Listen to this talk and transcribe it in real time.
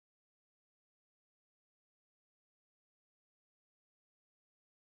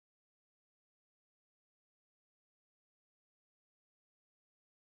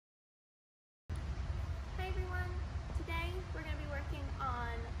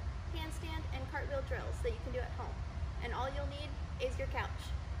drills that you can do at home. And all you'll need is your couch.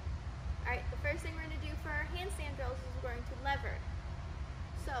 All right, the first thing we're gonna do for our handstand drills is we're going to lever.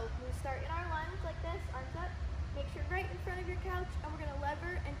 So we start in our lunge like this, arms up. Make sure right in front of your couch, and we're gonna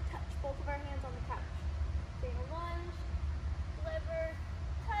lever and touch both of our hands on the couch. So you're gonna lunge, lever,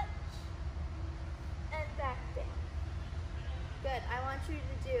 touch, and back down. Good, I want you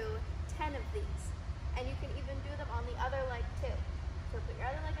to do 10 of these. And you can even do them on the other leg too. So put your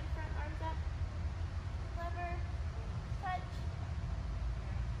other leg in front, arms up, lever, touch,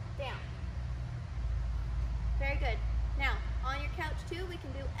 down. Very good. Now, on your couch too, we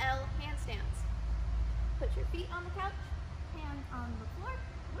can do L handstands. Put your feet on the couch, hands on the floor.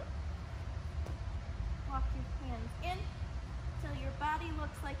 Walk your hands in till your body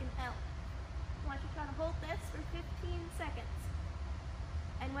looks like an L. I want you to try to hold this for 15 seconds.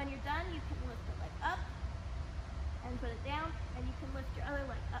 And when you're done, you can lift the leg up and put it down, and you can lift your other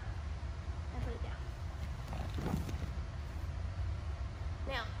leg up and put it down.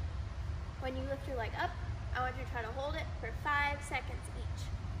 Now, when you lift your leg up, I want you to try to hold it for 5 seconds each.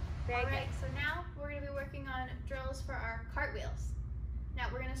 Very good. So now we're going to be working on drills for our cartwheels. Now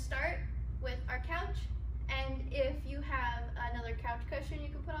we're going to start with our couch, and if you have another couch cushion you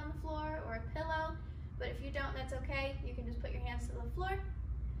can put on the floor or a pillow, but if you don't, that's okay. You can just put your hands to the floor.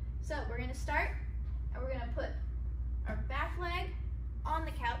 So we're going to start, and we're going to put our back leg on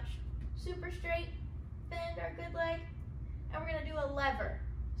the couch, super straight, bend our good leg, and we're going to do a lever.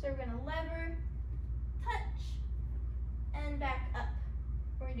 So we're going to lever, touch, and back up.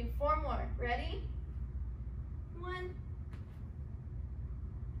 We're going to do 4 more. Ready? 1,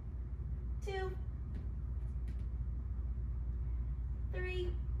 2,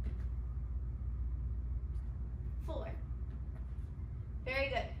 3, 4. Very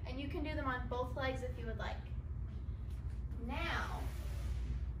good. And you can do them on both legs if you would like. Now,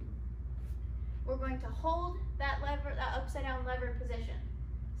 we're going to hold that lever, that upside down lever position.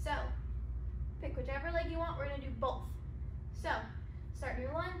 So, pick whichever leg you want. We're going to do both. So, start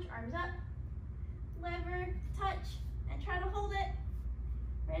your lunge, arms up, lever, touch, and try to hold it.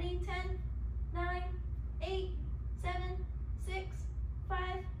 Ready? 10, 9, 8, 7, 6, 5,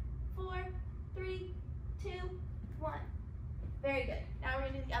 4, 3, 2, 1. Very good. Now we're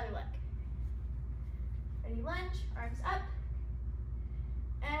going to do the other leg. Ready? Lunge, arms up,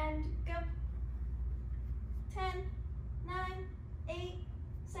 and go. 10, 9, 8,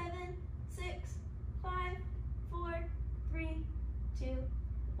 7, 6, 5, 4, 3, 2,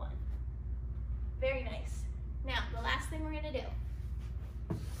 1. Very nice. Now, the last thing we're going to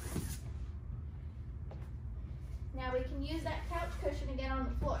do. Now we can use that couch cushion again on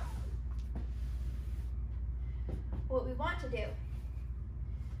the floor. What we want to do,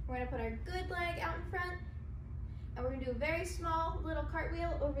 we're going to put our good leg out in front, and we're going to do a very small little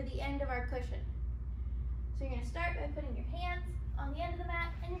cartwheel over the end of our cushion. So you're going to start by putting your hands on the end of the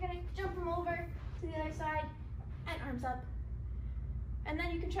mat, and you're going to jump them over to the other side, and arms up. And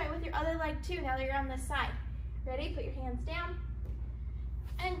then you can try it with your other leg too, now that you're on this side. Ready? Put your hands down,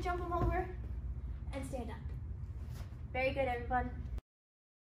 and jump them over, and stand up. Very good, everyone.